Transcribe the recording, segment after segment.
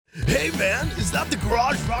Hey, man, is that the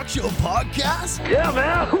Garage Rock Show podcast? Yeah,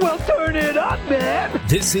 man. Well, turn it up, man.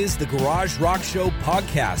 This is the Garage Rock Show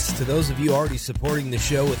podcast. To those of you already supporting the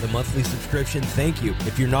show with a monthly subscription, thank you.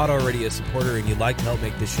 If you're not already a supporter and you'd like to help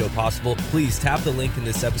make this show possible, please tap the link in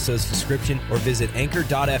this episode's description or visit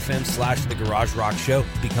anchor.fm/The Garage Rock Show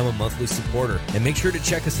to become a monthly supporter. And make sure to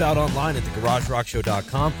check us out online at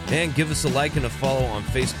thegaragerockshow.com and give us a like and a follow on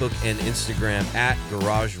Facebook and Instagram at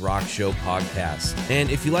Garage Rock Show Podcast. And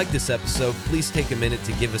if you like this episode, please take a minute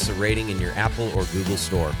to give us a rating in your Apple or Google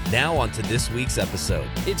store. Now on to this week's episode.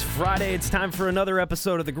 It's Friday. It's time for another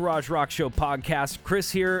episode of the Garage Rock Show podcast.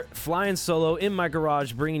 Chris here, flying solo in my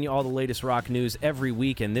garage, bringing you all the latest rock news every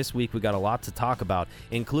week. And this week we got a lot to talk about,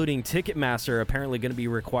 including Ticketmaster apparently going to be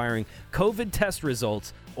requiring COVID test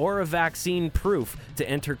results or a vaccine proof to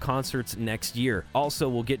enter concerts next year. Also,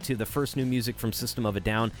 we'll get to the first new music from System of a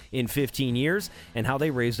Down in 15 years and how they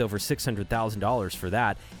raised over $600,000 for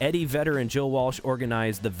that. Eddie Vedder and Joe Walsh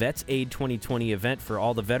organized the Vets Aid 2020 event for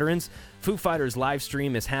all the veterans. Foo Fighters live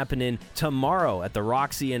stream is happening tomorrow at the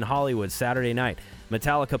Roxy in Hollywood, Saturday night.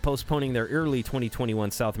 Metallica postponing their early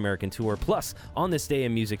 2021 South American tour. Plus, on this day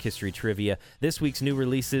in music history trivia, this week's new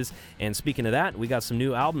releases. And speaking of that, we got some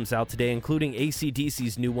new albums out today, including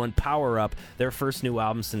AC/DC's new one, Power Up. Their first new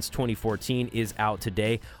album since 2014 is out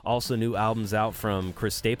today. Also, new albums out from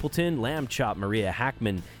Chris Stapleton, Lamb Chop, Maria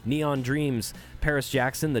Hackman, Neon Dreams, Paris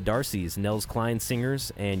Jackson, The Darcys, Nels Klein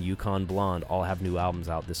Singers, and Yukon Blonde all have new albums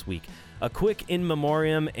out this week. A quick in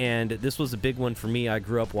memoriam, and this was a big one for me. I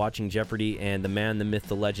grew up watching Jeopardy, and the man, the myth,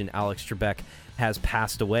 the legend, Alex Trebek has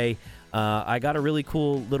passed away. I got a really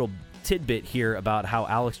cool little tidbit here about how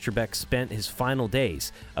Alex Trebek spent his final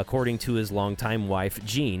days, according to his longtime wife,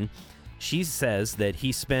 Jean. She says that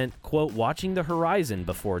he spent, quote, watching the horizon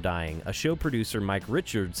before dying. A show producer, Mike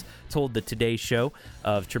Richards, told the Today Show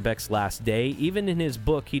of Trebek's last day. Even in his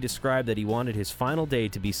book, he described that he wanted his final day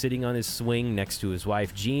to be sitting on his swing next to his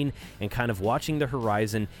wife, Jean, and kind of watching the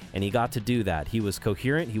horizon, and he got to do that. He was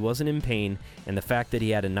coherent, he wasn't in pain, and the fact that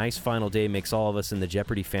he had a nice final day makes all of us in the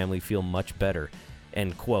Jeopardy family feel much better.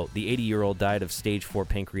 End quote. The 80-year-old died of stage 4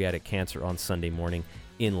 pancreatic cancer on Sunday morning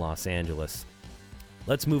in Los Angeles.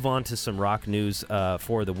 Let's move on to some rock news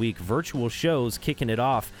for the week. Virtual shows kicking it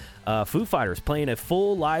off. Foo Fighters playing a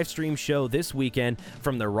full live stream show this weekend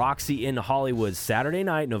from the Roxy in Hollywood, Saturday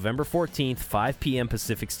night, November 14th, 5 p.m.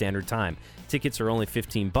 Pacific Standard Time. Tickets are only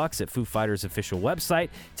 $15 at Foo Fighters' official website.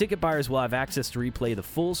 Ticket buyers will have access to replay the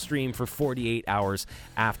full stream for 48 hours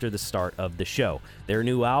after the start of the show. Their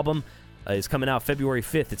new album is coming out February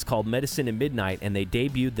 5th. It's called Medicine at Midnight, and they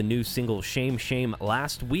debuted the new single Shame Shame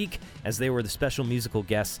last week as they were the special musical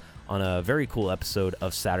guests on a very cool episode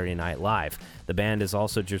of Saturday Night Live. The band has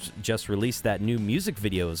also just released that new music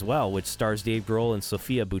video as well, which stars Dave Grohl and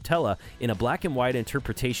Sofia Boutella in a black and white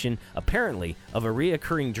interpretation, apparently, of a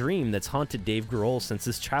reoccurring dream that's haunted Dave Grohl since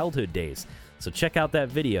his childhood days. So check out that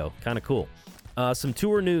video. Kind of cool. Some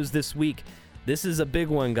tour news this week. This is a big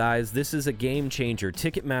one, guys. This is a game changer.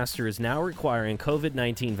 Ticketmaster is now requiring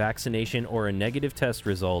COVID-19 vaccination or a negative test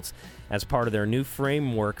results as part of their new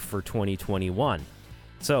framework for 2021.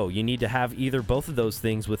 So you need to have either both of those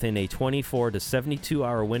things within a 24 to 72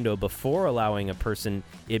 hour window before allowing a person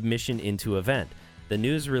admission into event. The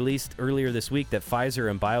news released earlier this week that Pfizer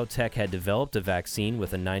and BioNTech had developed a vaccine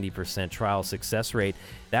with a 90% trial success rate.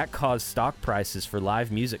 That caused stock prices for live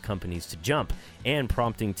music companies to jump and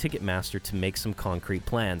prompting Ticketmaster to make some concrete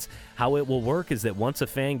plans. How it will work is that once a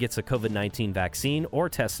fan gets a COVID-19 vaccine or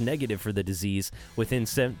tests negative for the disease within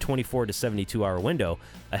 24 to 72 hour window,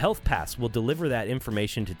 a health pass will deliver that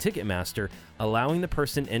information to Ticketmaster, allowing the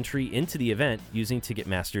person entry into the event using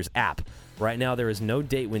Ticketmaster's app. Right now, there is no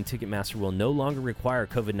date when Ticketmaster will no longer require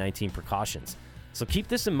COVID-19 precautions. So keep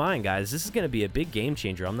this in mind, guys. This is going to be a big game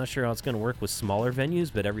changer. I'm not sure how it's going to work with smaller venues,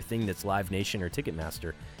 but everything that's Live Nation or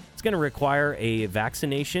Ticketmaster, it's going to require a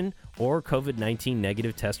vaccination or COVID-19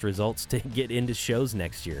 negative test results to get into shows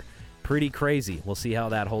next year. Pretty crazy. We'll see how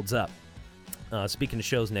that holds up. Speaking of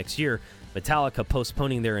shows next year, Metallica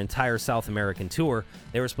postponing their entire South American tour.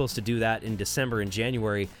 They were supposed to do that in December and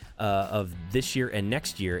January of this year and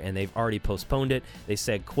next year, and they've already postponed it. They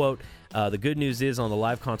said, quote, the good news is on the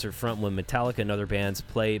live concert front, when Metallica and other bands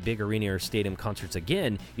play big arena or stadium concerts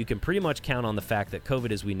again, you can pretty much count on the fact that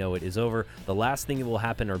COVID as we know it is over. The last thing that will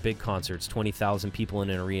happen are big concerts, 20,000 people in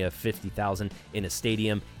an arena, 50,000 in a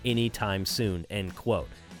stadium anytime soon, end quote.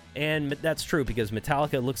 And that's true because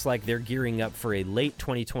Metallica looks like they're gearing up for a late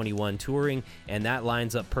 2021 touring, and that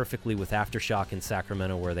lines up perfectly with Aftershock in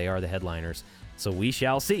Sacramento where they are the headliners. So we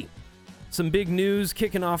shall see. Some big news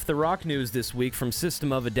kicking off the rock news this week from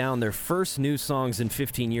System of a Down. Their first new songs in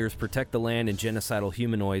 15 years, Protect the Land and Genocidal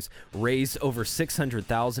Humanoids, raised over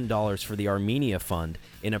 $600,000 for the Armenia Fund.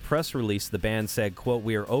 In a press release, the band said, quote,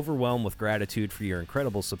 "We are overwhelmed with gratitude for your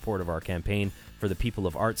incredible support of our campaign for the people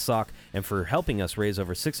of Artsakh and for helping us raise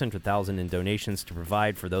over $600,000 in donations to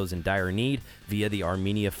provide for those in dire need via the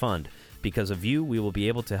Armenia Fund. Because of you, we will be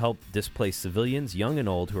able to help displaced civilians, young and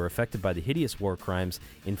old, who are affected by the hideous war crimes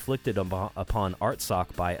inflicted upon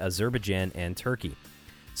Artsakh by Azerbaijan and Turkey."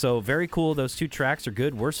 So very cool. Those two tracks are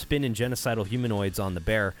good. We're spinning Genocidal Humanoids on the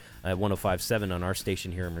Bear at 105.7 on our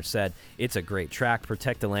station here in Merced. It's a great track.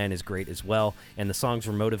 Protect the Land is great as well. And the songs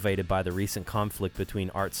were motivated by the recent conflict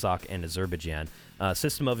between Artsakh and Azerbaijan.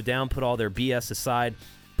 System of a Down put all their BS aside,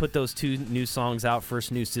 put those two new songs out,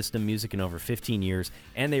 first new System music in over 15 years,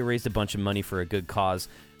 and they raised a bunch of money for a good cause.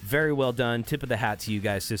 Very well done. Tip of the hat to you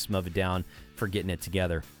guys, System of a Down, for getting it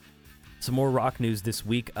together. Some more rock news this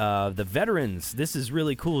week. The veterans. This is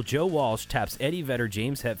really cool. Joe Walsh taps Eddie Vedder,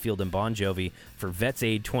 James Hetfield, and Bon Jovi for Vets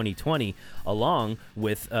Aid 2020, along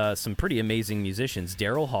with some pretty amazing musicians.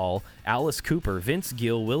 Daryl Hall, Alice Cooper, Vince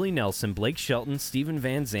Gill, Willie Nelson, Blake Shelton, Stephen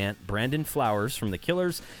Van Zandt, Brandon Flowers from The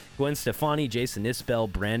Killers, Gwen Stefani, Jason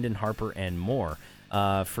Isbell, Brandon Harper, and more.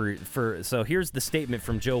 So here's the statement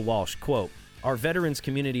from Joe Walsh, quote, "Our veterans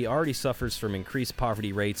community already suffers from increased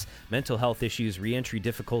poverty rates, mental health issues, reentry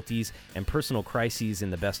difficulties, and personal crises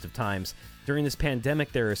in the best of times. During this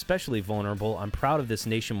pandemic, they're especially vulnerable. I'm proud of this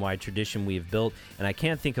nationwide tradition we have built, and I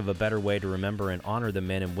can't think of a better way to remember and honor the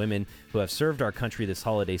men and women who have served our country this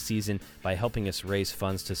holiday season by helping us raise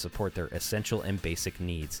funds to support their essential and basic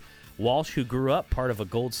needs." Walsh, who grew up part of a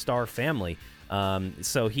Gold Star family,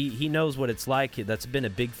 so he knows what it's like. That's been a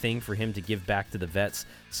big thing for him to give back to the vets.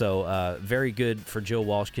 So very good for Joe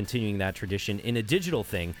Walsh continuing that tradition. In a digital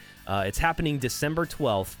thing, it's happening December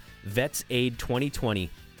 12th, Vets Aid 2020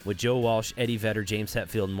 with Joe Walsh, Eddie Vedder, James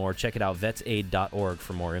Hetfield, and more. Check it out, vetsaid.org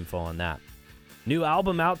for more info on that. New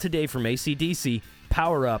album out today from AC/DC,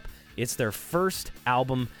 Power Up. It's their first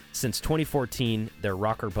album since 2014, their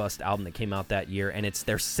Rock or Bust album that came out that year, and it's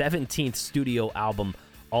their 17th studio album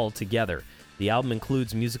altogether. The album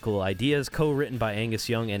includes musical ideas co-written by Angus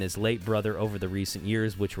Young and his late brother over the recent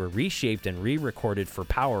years, which were reshaped and re-recorded for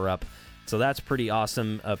Power Up. So that's pretty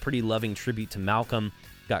awesome. A pretty loving tribute to Malcolm.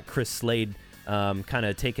 Got Chris Slade kind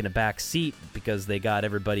of taking a back seat because they got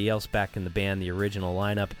everybody else back in the band, the original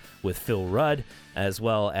lineup, with Phil Rudd, as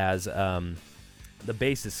well as the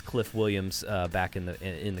bassist Cliff Williams back in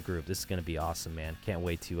the group. This is going to be awesome, man. Can't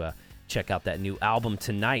wait to check out that new album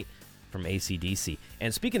tonight from AC/DC.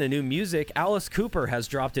 And speaking of new music, Alice Cooper has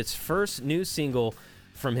dropped its first new single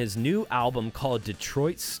from his new album called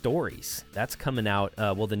Detroit Stories. That's coming out.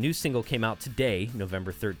 The new single came out today,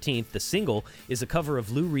 November 13th. The single is a cover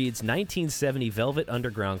of Lou Reed's 1970 Velvet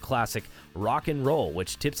Underground classic, Rock and Roll,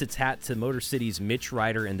 which tips its hat to Motor City's Mitch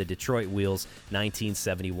Ryder and the Detroit Wheels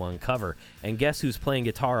 1971 cover. And guess who's playing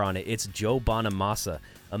guitar on it? It's Joe Bonamassa.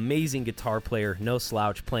 Amazing guitar player, no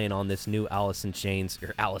slouch, playing on this new Alice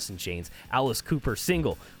Cooper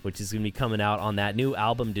single, which is going to be coming out on that new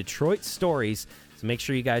album, Detroit Stories. So make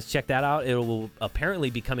sure you guys check that out. It will apparently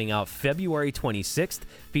be coming out February 26th,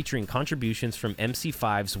 featuring contributions from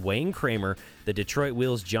MC5's Wayne Kramer, the Detroit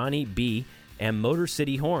Wheels' Johnny B., and Motor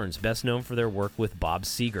City Horns, best known for their work with Bob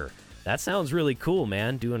Seger. That sounds really cool,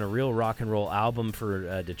 man. Doing a real rock and roll album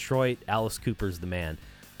for Detroit. Alice Cooper's the man.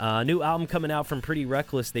 New album coming out from Pretty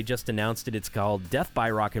Reckless. They just announced it. It's called Death by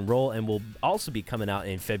Rock and Roll and will also be coming out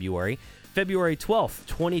in February 12th,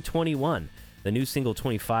 2021. The new single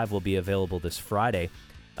 25 will be available this Friday.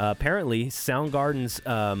 Apparently, Soundgarden's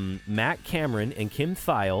Matt Cameron and Kim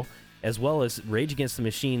Thayil, as well as Rage Against the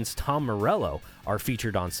Machine's Tom Morello, are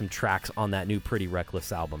featured on some tracks on that new Pretty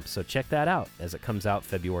Reckless album. So check that out as it comes out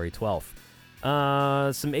February 12th.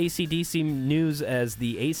 Some AC/DC news as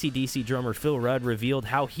the AC/DC drummer Phil Rudd revealed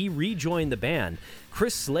how he rejoined the band.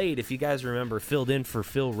 Chris Slade, if you guys remember, filled in for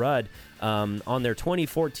Phil Rudd on their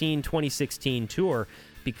 2014-2016 tour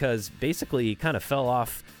because basically he kind of fell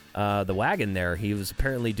off the wagon there. He was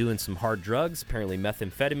apparently doing some hard drugs. Apparently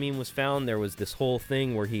methamphetamine was found. There was this whole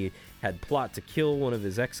thing where he had plot to kill one of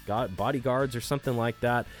his ex-bodyguards or something like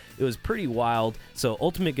that. It was pretty wild. So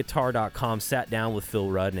UltimateGuitar.com sat down with Phil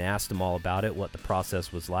Rudd and asked him all about it, what the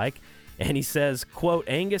process was like. And he says, quote,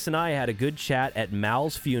 "Angus and I had a good chat at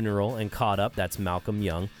Mal's funeral and caught up," that's Malcolm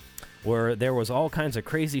Young, "where there was all kinds of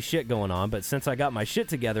crazy shit going on. But since I got my shit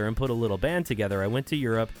together and put a little band together, I went to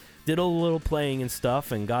Europe, did a little playing and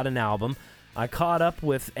stuff, and got an album. I caught up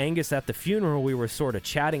with Angus at the funeral. We were sort of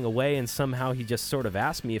chatting away, and somehow he just sort of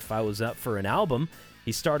asked me if I was up for an album.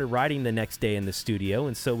 He started writing the next day in the studio,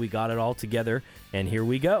 and so we got it all together, and here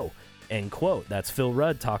we go. End quote. That's Phil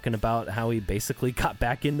Rudd talking about how he basically got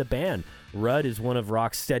back in the band. Rudd is one of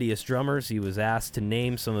rock's steadiest drummers. He was asked to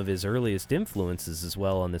name some of his earliest influences as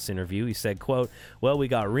well on this interview. He said, quote, well, we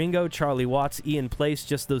got Ringo, Charlie Watts, Ian Paice,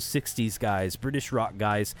 just those 60s guys, British rock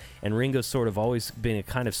guys, and Ringo's sort of always been a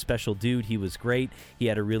kind of special dude. He was great. He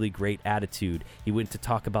had a really great attitude. He went to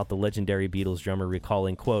talk about the legendary Beatles drummer,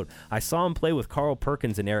 recalling, quote, I saw him play with Carl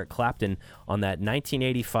Perkins and Eric Clapton on that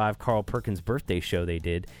 1985 Carl Perkins birthday show they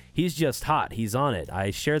did. He's just hot. He's on it.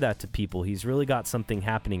 I share that to people. He's really got something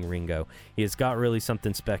happening, Ringo. He has got really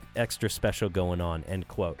something extra special going on, end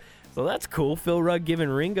quote. So that's cool. Phil Rudd giving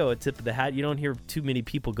Ringo a tip of the hat. You don't hear too many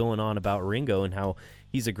people going on about Ringo and how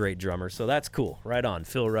he's a great drummer. So that's cool. Right on,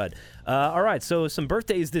 Phil Rudd. All right, so some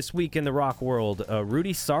birthdays this week in the rock world.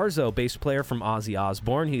 Rudy Sarzo, bass player from Ozzy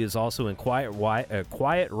Osbourne. He is also in Quiet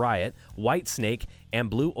Riot, Whitesnake, and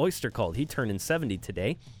Blue Oyster Cult. He turned in 70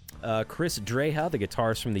 today. Chris Dreja, the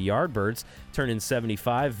guitarist from the Yardbirds, turning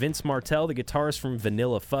 75. Vince Martell, the guitarist from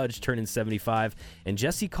Vanilla Fudge, turning 75. And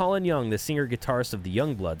Jesse Colin Young, the singer-guitarist of the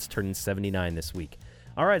Youngbloods, turning 79 this week.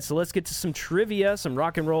 All right, so let's get to some trivia, some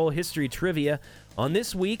rock and roll history trivia. On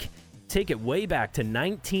this week, take it way back to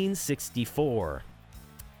 1964.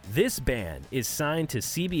 This band is signed to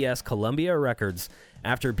CBS Columbia Records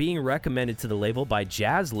after being recommended to the label by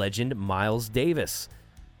jazz legend Miles Davis.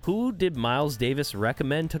 Who did Miles Davis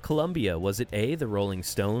recommend to Columbia? Was it A, the Rolling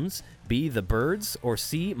Stones, B, the Byrds, or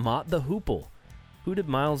C, Mott the Hoople? Who did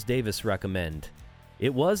Miles Davis recommend?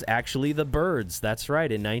 It was actually the Byrds. That's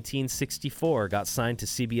right, in 1964, got signed to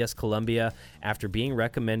CBS Columbia after being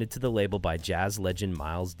recommended to the label by jazz legend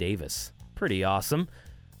Miles Davis. Pretty awesome.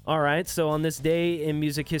 All right, so on this day in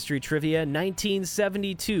music history trivia,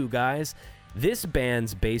 1972, guys. This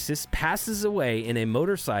band's bassist passes away in a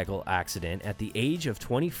motorcycle accident at the age of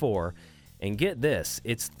 24. And get this,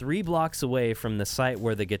 it's 3 blocks away from the site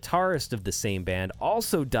where the guitarist of the same band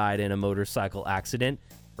also died in a motorcycle accident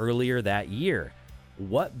earlier that year.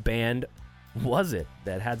 What band was it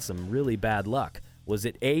that had some really bad luck? Was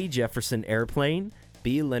it A, Jefferson Airplane,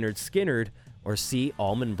 B, Lynyrd Skynyrd, or C,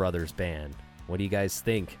 Allman Brothers Band? What do you guys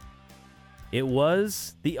think? It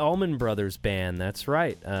was the Allman Brothers Band. That's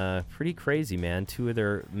right. Pretty crazy, man. 2 of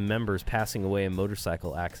their members passing away in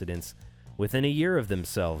motorcycle accidents within a year of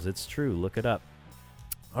themselves. It's true. Look it up.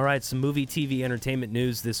 All right, some movie, TV, entertainment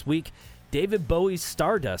news this week. David Bowie's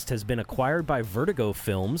Stardust has been acquired by Vertigo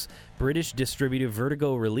Films. British distributor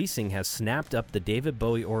Vertigo Releasing has snapped up the David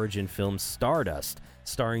Bowie origin film Stardust,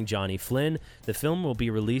 starring Johnny Flynn. The film will be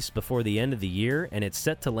released before the end of the year, and it's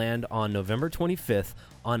set to land on November 25th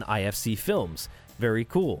on IFC Films. Very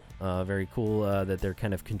cool. Very cool that they're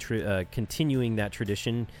kind of continuing that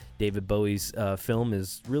tradition. David Bowie's film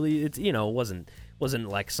is really, wasn't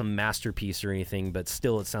like some masterpiece or anything, but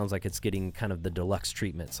still it sounds like it's getting kind of the deluxe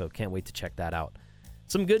treatment, so can't wait to check that out.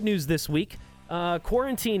 Some good news this week.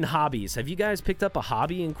 Quarantine hobbies. Have you guys picked up a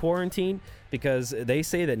hobby in quarantine? Because they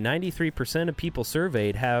say that 93% of people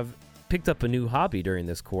surveyed have picked up a new hobby during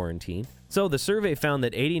this quarantine. So the survey found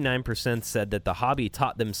that 89% said that the hobby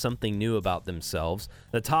taught them something new about themselves.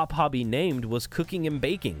 The top hobby named was cooking and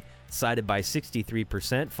baking, cited by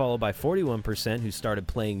 63%, followed by 41% who started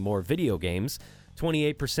playing more video games.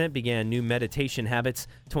 28% began new meditation habits.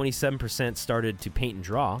 27% started to paint and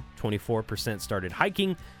draw. 24% started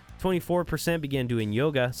hiking. 24% began doing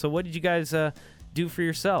yoga. So what did you guys do for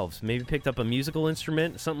yourselves? Maybe picked up a musical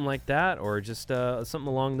instrument, something like that, or just something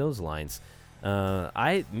along those lines.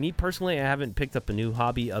 Me personally, I haven't picked up a new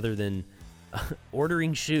hobby other than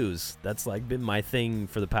ordering shoes. That's like been my thing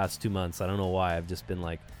for the past 2 months. I don't know why. I've just been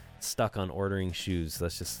like stuck on ordering shoes.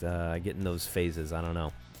 That's just getting those phases. I don't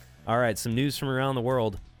know. All right, some news from around the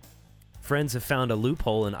world. Friends have found a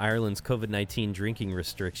loophole in Ireland's COVID-19 drinking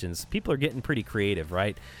restrictions. People are getting pretty creative,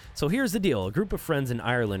 right? So here's the deal. A group of friends in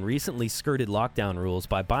Ireland recently skirted lockdown rules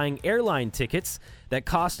by buying airline tickets that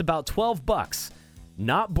cost about $12,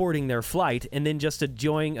 not boarding their flight, and then just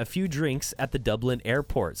enjoying a few drinks at the Dublin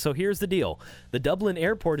airport. So here's the deal. The Dublin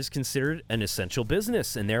airport is considered an essential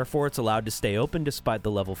business, and therefore it's allowed to stay open despite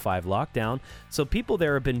the level 5 lockdown. So people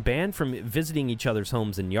there have been banned from visiting each other's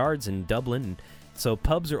homes and yards in Dublin. So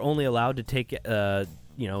pubs are only allowed to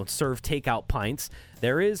serve takeout pints.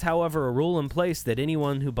 There is, however, a rule in place that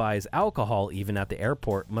anyone who buys alcohol, even at the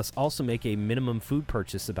airport, must also make a minimum food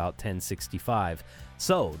purchase about $10.65.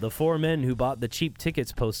 So the 4 men who bought the cheap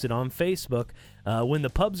tickets posted on Facebook, when the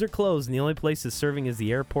pubs are closed and the only place is serving is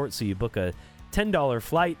the airport, so you book a $10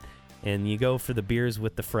 flight and you go for the beers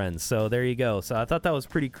with the friends. So there you go. So I thought that was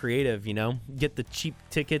pretty creative, get the cheap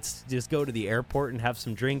tickets, just go to the airport and have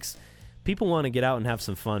some drinks. people want to get out and have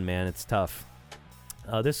some fun, man. It's tough.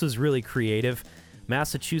 This was really creative.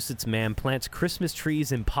 Massachusetts man plants Christmas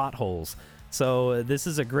trees in potholes. So this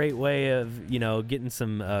is a great way of, getting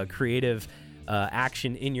some creative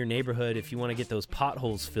action in your neighborhood. If you want to get those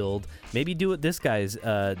potholes filled, maybe do what this guy's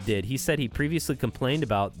did. He said he previously complained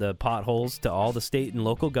about the potholes to all the state and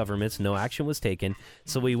local governments. No action was taken.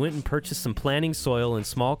 So we went and purchased some planting soil and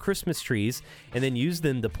small Christmas trees and then used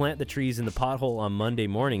them to plant the trees in the pothole on Monday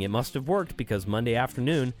morning. It must have worked because Monday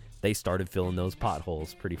afternoon, they started filling those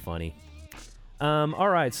potholes. Pretty funny. All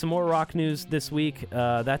right, some more rock news this week.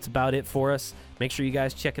 That's about it for us. Make sure you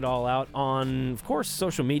guys check it all out on, of course,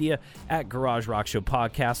 social media at Garage Rock Show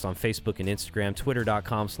Podcast on Facebook and Instagram,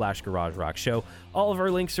 twitter.com/Garage Rock Show. All of our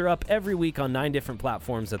links are up every week on 9 different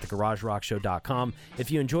platforms at thegaragerockshow.com. If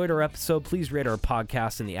you enjoyed our episode, please rate our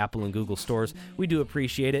podcast in the Apple and Google stores. We do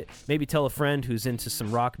appreciate it. Maybe tell a friend who's into some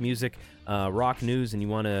rock music, rock news, and you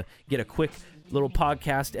want to get a quick little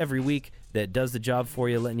podcast every week that does the job for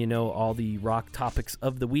you, letting you know all the rock topics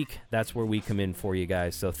of the week. That's where we come in for you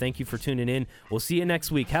guys. So thank you for tuning in. We'll see you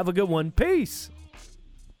next week. Have a good one. Peace.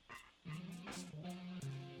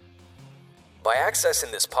 By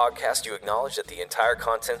accessing this podcast, you acknowledge that the entire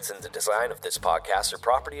contents and the design of this podcast are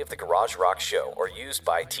property of the Garage Rock Show or used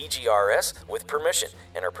by TGRS with permission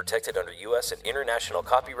and are protected under U.S. and international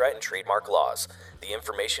copyright and trademark laws. The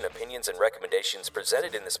information, opinions, and recommendations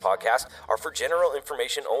presented in this podcast are for general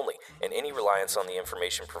information only, and any reliance on the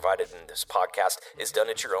information provided in this podcast is done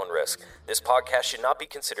at your own risk. This podcast should not be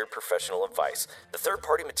considered professional advice. The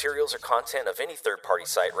third-party materials or content of any third-party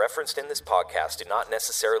site referenced in this podcast do not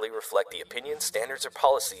necessarily reflect the opinions, standards, or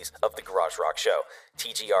policies of the Garage Rock Show.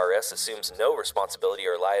 TGRS assumes no responsibility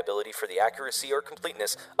or liability for the accuracy or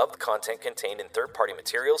completeness of the content contained in third-party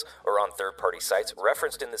materials or on third-party sites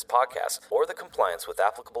referenced in this podcast, or the compliance with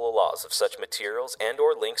applicable laws of such materials and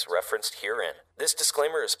or links referenced herein. This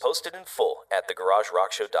disclaimer is posted in full at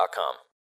thegaragerockshow.com.